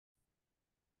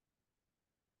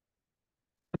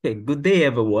Okay, good day,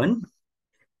 everyone.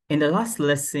 In the last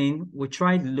lesson, we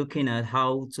tried looking at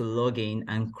how to log in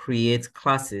and create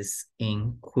classes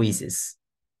in Quizizz.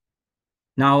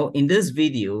 Now, in this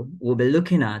video, we'll be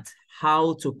looking at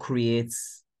how to create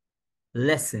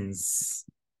lessons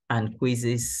and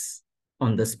quizzes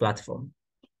on this platform.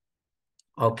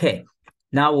 Okay,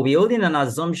 now we'll be holding an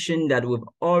assumption that we've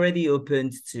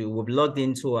logged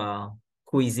into our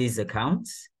Quizizz account.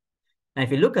 And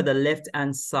if you look at the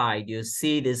left-hand side, you'll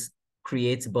see this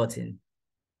create button.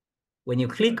 When you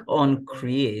click on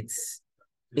create,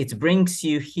 it brings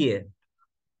you here.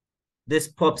 This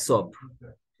pops up.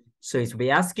 So it will be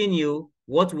asking you,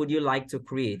 what would you like to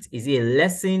create? Is it a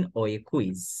lesson or a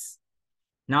quiz?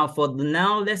 Now,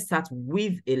 let's start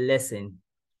with a lesson.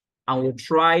 And we'll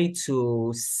try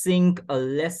to sync a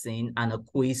lesson and a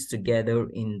quiz together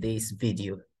in this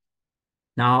video.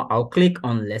 Now, I'll click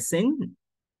on lesson.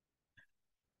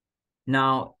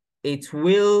 Now, it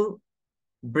will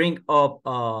bring up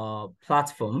a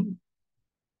platform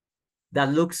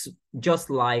that looks just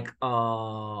like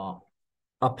a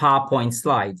PowerPoint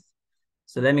slide.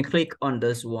 So let me click on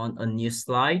this one, a new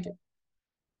slide.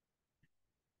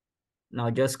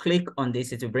 Now just click on this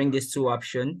to bring these two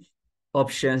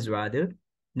options rather.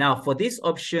 Now for this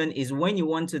option is when you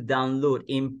want to download,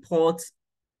 import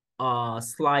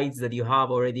slides that you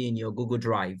have already in your Google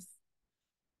Drive.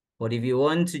 But if you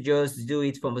want to just do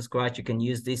it from scratch, you can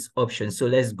use this option. So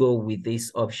let's go with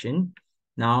this option.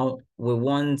 Now we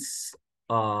want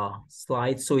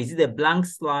slide. So is it a blank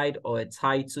slide or a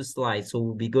title slide? So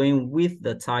we'll be going with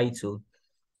the title.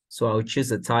 So I'll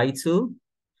choose a title.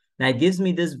 Now it gives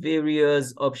me these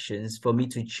various options for me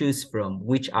to choose from,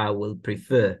 which I will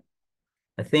prefer.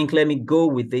 I think let me go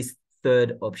with this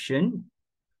third option.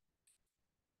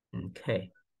 Okay,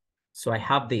 so I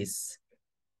have this.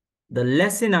 The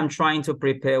lesson I'm trying to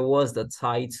prepare was the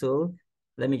title.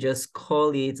 Let me just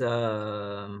call it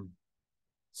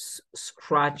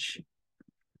Scratch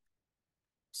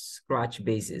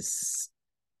Basis.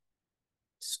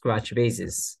 Scratch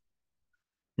Basis.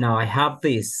 Now I have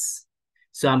this.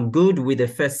 So I'm good with the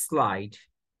first slide.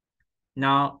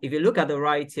 Now, if you look at the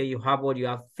right here, you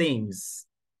have themes.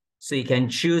 So you can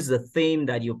choose the theme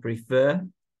that you prefer.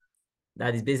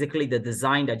 That is basically the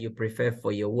design that you prefer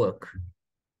for your work.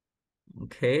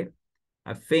 Okay.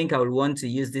 I think I would want to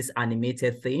use these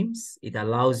animated themes. It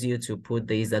allows you to put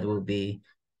these that will be,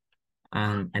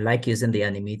 I like using the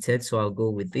animated, so I'll go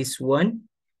with this one.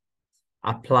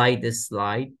 Apply this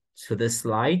slide to the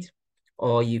slide,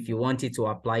 or if you want it to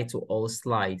apply to all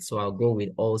slides, so I'll go with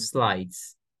all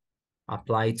slides.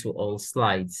 Apply to all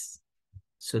slides.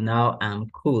 So now I'm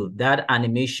cool. That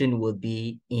animation will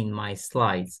be in my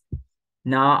slides.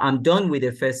 Now I'm done with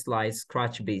the first slide,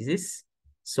 Scratch Basis.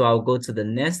 So I'll go to the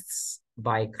next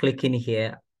by clicking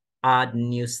here, add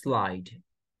new slide.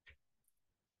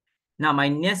 Now my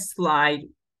next slide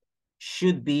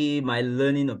should be my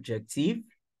learning objective.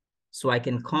 So I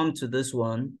can come to this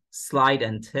one, slide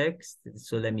and text.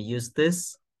 So let me use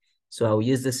this. So I'll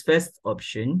use this first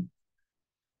option.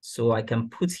 So I can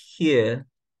put here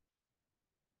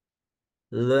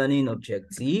learning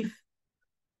objective.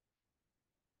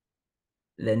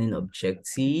 Learning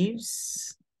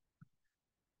objectives.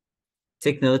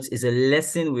 Take note, is a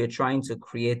lesson we're trying to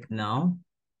create now.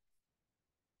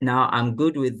 Now I'm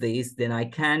good with this, then I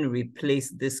can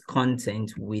replace this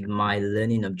content with my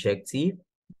learning objective.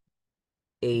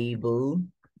 Able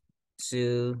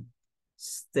to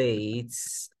state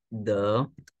the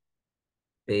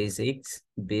basic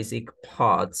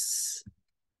parts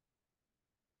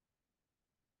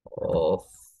of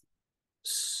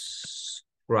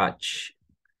Scratch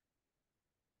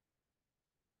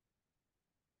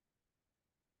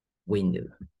window.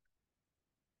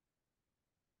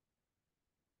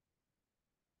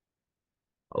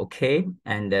 Okay,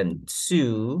 and then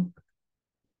 2,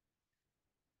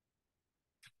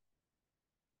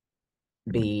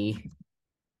 be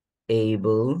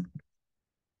able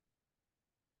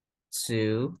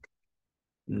to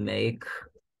make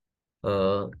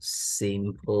a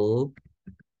simple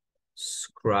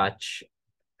Scratch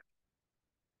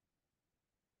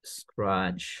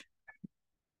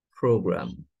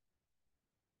program.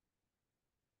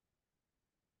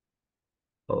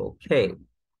 Okay,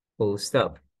 full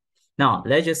stop. Now,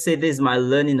 let's just say this is my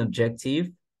learning objective.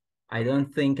 I don't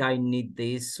think I need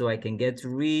this, so I can get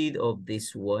rid of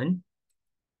this one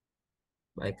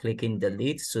by clicking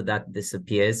delete, so that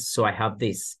disappears. So I have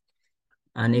this.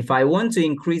 And if I want to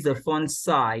increase the font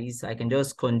size, I can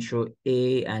just Control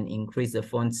A and increase the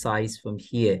font size from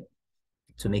here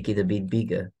to make it a bit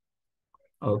bigger.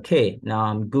 Okay, now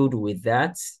I'm good with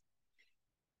that.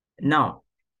 Now,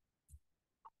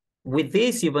 with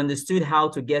this, you've understood how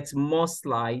to get more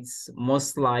slides,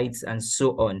 and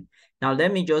so on. Now,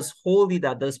 let me just hold it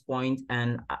at this point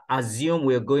and assume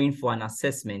we're going for an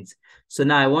assessment. So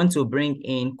now I want to bring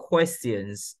in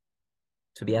questions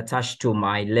to be attached to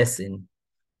my lesson.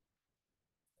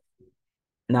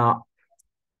 Now,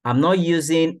 I'm not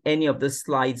using any of the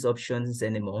slides options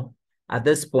anymore. At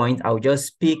this point, I'll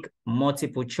just pick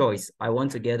multiple choice. I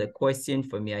want to get a question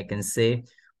for me, I can say,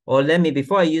 or let me,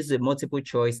 before I use the multiple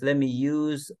choice, let me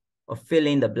use a fill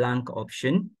in the blank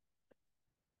option.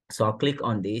 So I'll click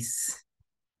on this.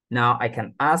 Now I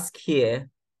can ask here,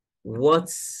 what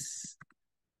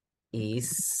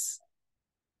is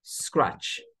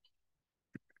Scratch?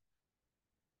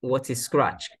 What is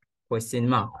Scratch? Question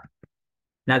mark.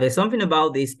 Now there's something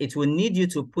about this. It will need you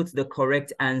to put the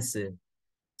correct answer.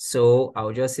 So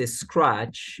I'll just say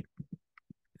Scratch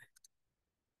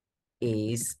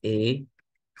is a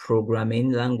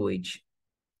programming language.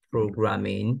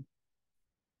 Programming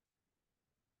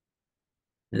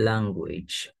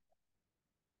language.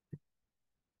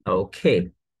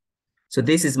 Okay. So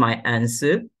this is my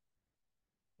answer.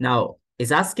 Now,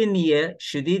 it's asking me here,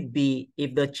 should it be,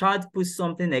 if the child puts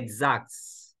something exact,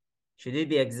 should it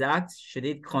be exact? Should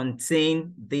it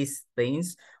contain these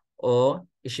things? Or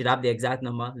it should have the exact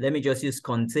number? Let me just use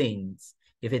contains.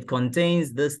 If it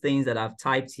contains those things that I've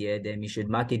typed here, then you should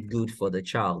mark it good for the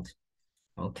child.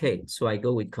 Okay, so I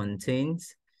go with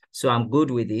contains. So I'm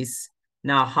good with this.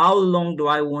 Now, how long do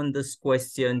I want this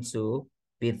question to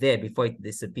be there before it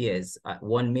disappears? At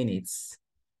 1 minute.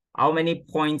 How many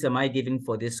points am I giving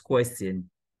for this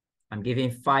question? I'm giving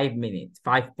 5 minutes,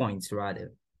 5 points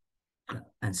rather,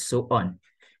 and so on.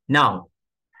 Now,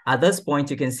 at this point,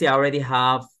 you can see I already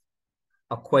have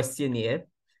a question here.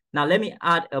 Now, let me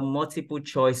add a multiple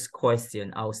choice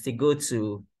question. I'll still go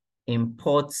to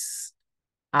import,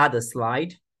 add a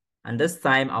slide, and this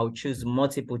time I'll choose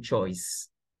multiple choice.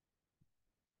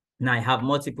 Now I have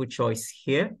multiple choice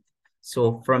here.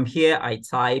 So from here, I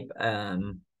type,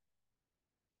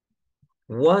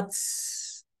 what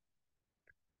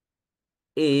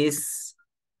is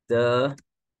the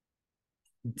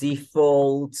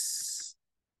default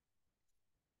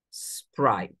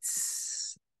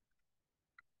sprites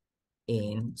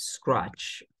in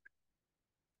Scratch?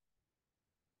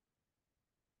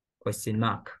 Question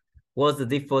mark. What's the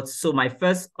default? So my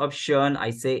first option,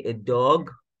 I say a dog.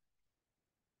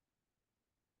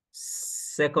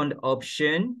 Second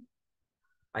option,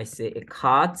 I say a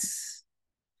cat.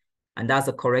 And that's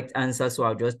the correct answer, so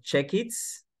I'll just check it.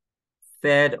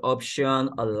 Third option,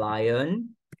 a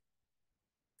lion.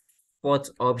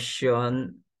 Fourth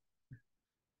option,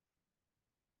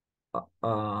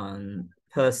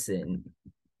 person.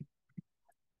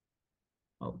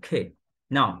 Okay,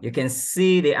 now you can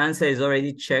see the answer is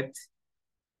already checked.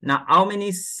 Now, how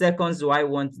many seconds do I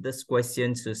want this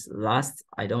question to last?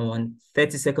 I don't want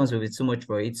 30 seconds will be too much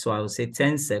for it, so I will say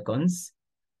 10 seconds.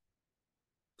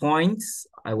 Points,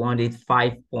 I want it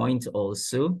 5 points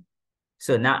also.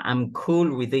 So now I'm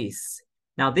cool with this.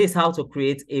 Now this is how to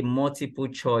create a multiple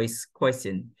choice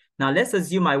question. Now let's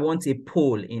assume I want a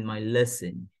poll in my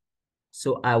lesson.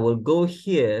 So I will go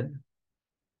here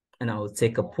and I will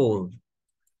take a poll.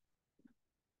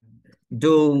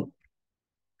 Do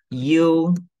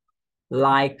you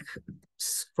like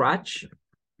Scratch?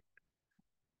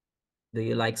 Do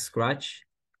you like Scratch?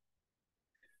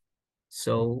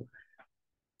 So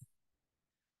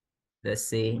let's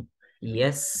say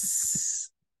yes,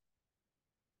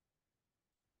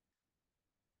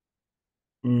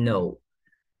 no.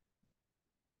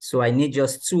 So I need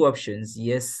just 2 options,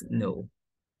 yes, no.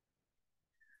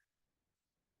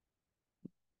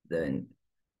 Then,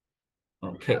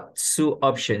 okay, 2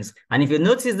 options. And if you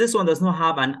notice, this one does not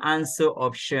have an answer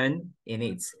option in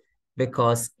it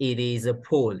because it is a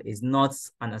poll. It's not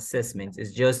an assessment.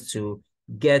 It's just to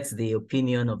get the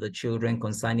opinion of the children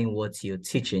concerning what you're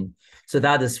teaching. So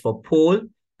that is for poll.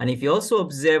 And if you also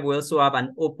observe, we also have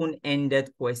an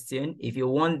open-ended question. If you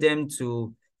want them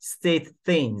to state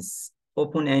things,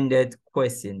 open-ended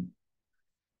question.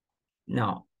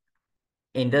 Now,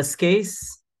 in this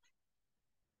case,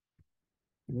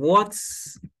 what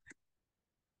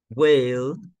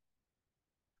will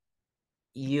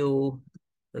you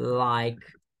like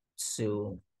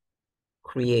to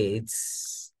create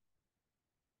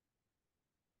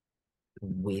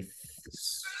with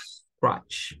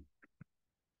Scratch?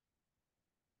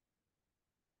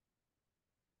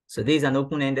 So this is an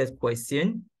open-ended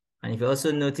question. And if you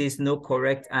also notice, no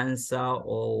correct answer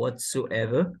or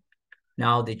whatsoever.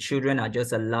 Now the children are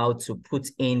just allowed to put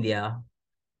in their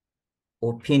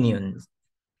opinions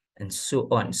and so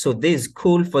on. So this is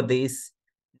cool for this.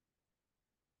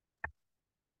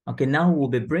 Okay, now we'll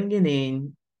be bringing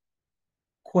in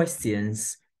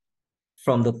questions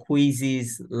from the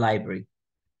Quizizz library.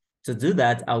 To do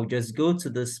that, I'll just go to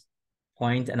this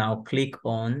point and I'll click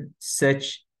on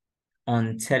search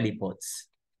on teleports.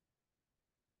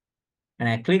 And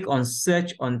I click on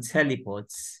search on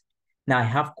teleports. Now I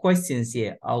have questions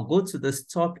here. I'll go to this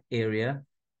top area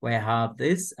where I have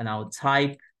this and I'll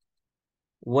type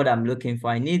what I'm looking for.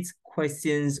 I need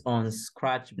questions on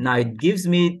Scratch. Now it gives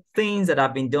me things that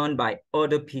have been done by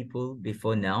other people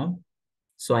before now.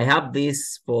 So I have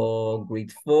this for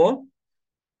grade 4.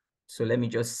 So let me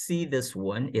just see this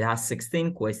one. It has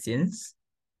 16 questions.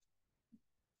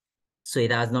 So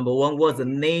it has number 1, what's the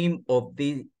name of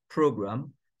the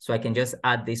program? So I can just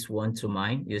add this one to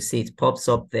mine. You see it pops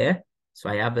up there. So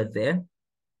I have it there.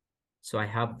 So I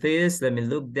have this. Let me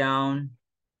look down.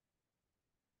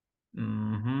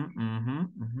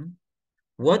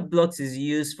 What blocks is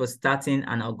used for starting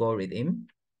an algorithm?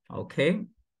 Okay.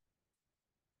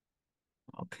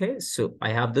 Okay, so I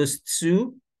have those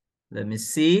 2. Let me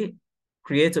see.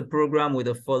 Create a program with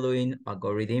the following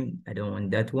algorithm. I don't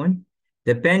want that one.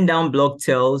 The pen down block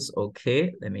tells,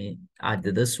 okay, let me add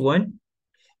this one.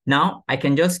 Now I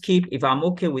can just keep, if I'm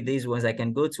okay with these ones, I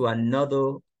can go to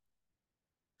another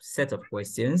set of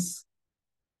questions.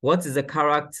 What is the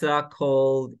character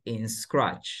called in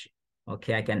Scratch?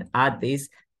 Okay, I can add this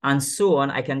and so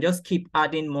on. I can just keep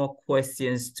adding more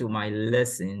questions to my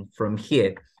lesson from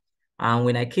here. And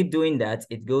when I keep doing that,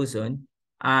 it goes on.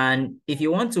 And if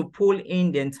you want to pull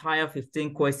in the entire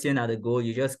 15 questions at a go,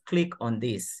 you just click on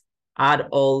this, add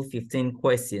all 15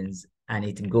 questions, and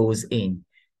it goes in.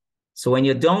 So when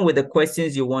you're done with the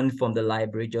questions you want from the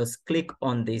library, just click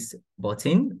on this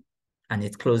button and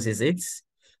it closes it.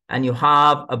 And you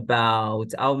have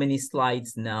about how many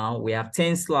slides now? We have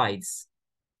 10 slides.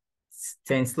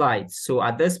 10 slides. So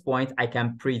at this point, I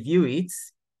can preview it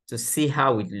to see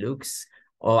how it looks,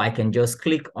 or I can just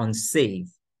click on save.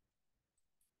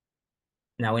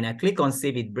 Now, when I click on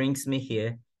save, it brings me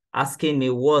here, asking me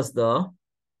what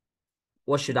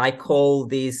should I call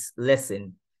this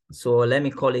lesson? So let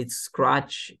me call it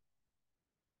Scratch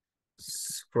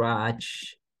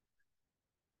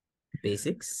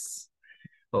Basics.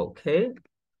 Okay.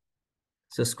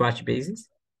 So Scratch Basics.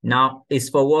 Now it's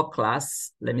for what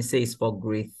class? Let me say it's for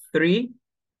grade 3.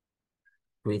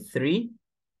 Grade 3.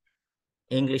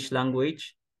 English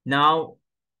language. Now,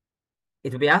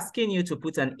 it will be asking you to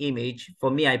put an image. For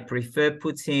me, I prefer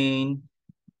putting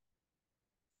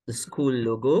the school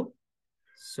logo.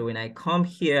 So when I come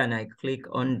here and I click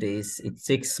on this, it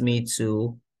takes me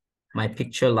to my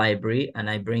picture library and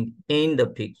I bring in the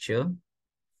picture.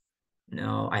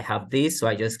 Now I have this, so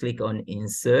I just click on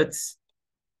insert.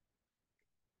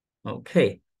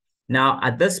 Okay. Now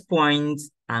at this point,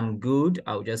 I'm good.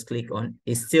 I'll just click on,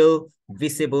 it's still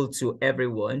visible to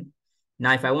everyone.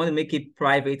 Now, if I want to make it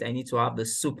private, I need to have the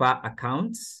super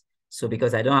account. So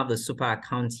because I don't have the super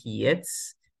account yet,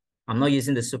 I'm not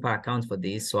using the super account for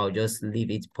this. So I'll just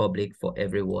leave it public for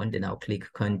everyone. Then I'll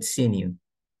click continue.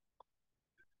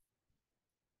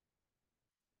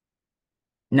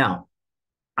 Now,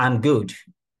 I'm good.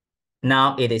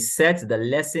 Now it is set. The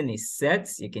lesson is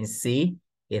set. You can see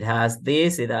it has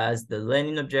this. It has the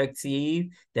learning objective.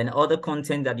 Then other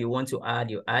content that you want to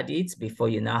add, you add it before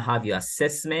you now have your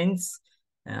assessments.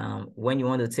 When you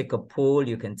want to take a poll,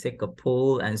 you can take a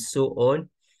poll and so on.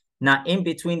 Now, in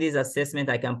between this assessment,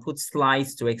 I can put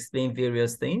slides to explain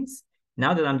various things.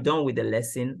 Now that I'm done with the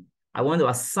lesson, I want to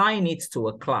assign it to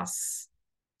a class.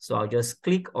 So I'll just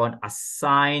click on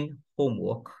assign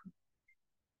homework.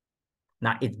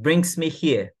 Now it brings me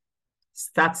here,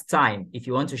 start time, if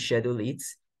you want to schedule it.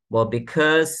 But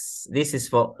because this is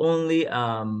for only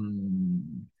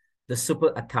the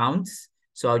super accounts,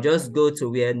 so I'll just go to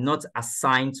where not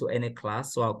assigned to any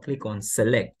class. So I'll click on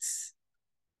select.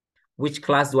 Which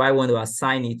class do I want to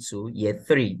assign it to? Year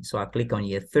 3. So I'll click on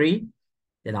year 3.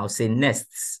 Then I'll say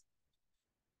next.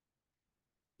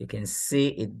 You can see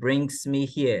it brings me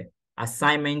here.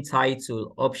 Assignment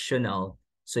title optional.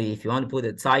 So if you want to put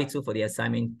a title for the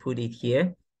assignment, put it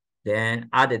here. Then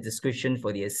add a description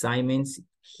for the assignments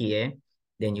here.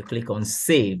 Then you click on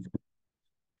save.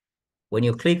 When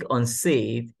you click on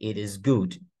save, it is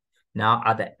good. Now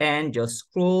at the end, just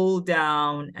scroll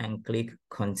down and click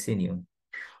continue.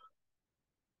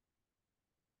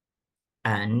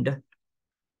 And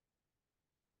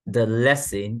the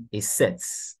lesson is set.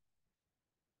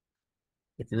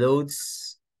 It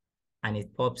loads and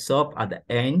it pops up at the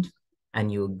end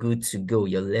and you're good to go.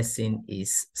 Your lesson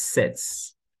is set.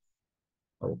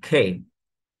 Okay.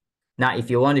 Now, if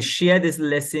you want to share this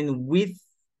lesson with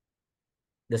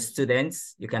the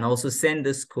students. You can also send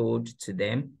this code to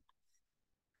them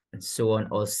and so on,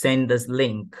 or send this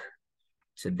link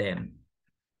to them.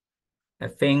 I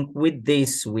think with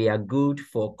this, we are good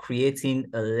for creating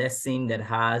a lesson that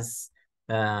has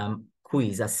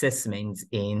quiz assessments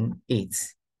in it.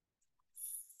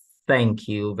 Thank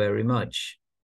you very much.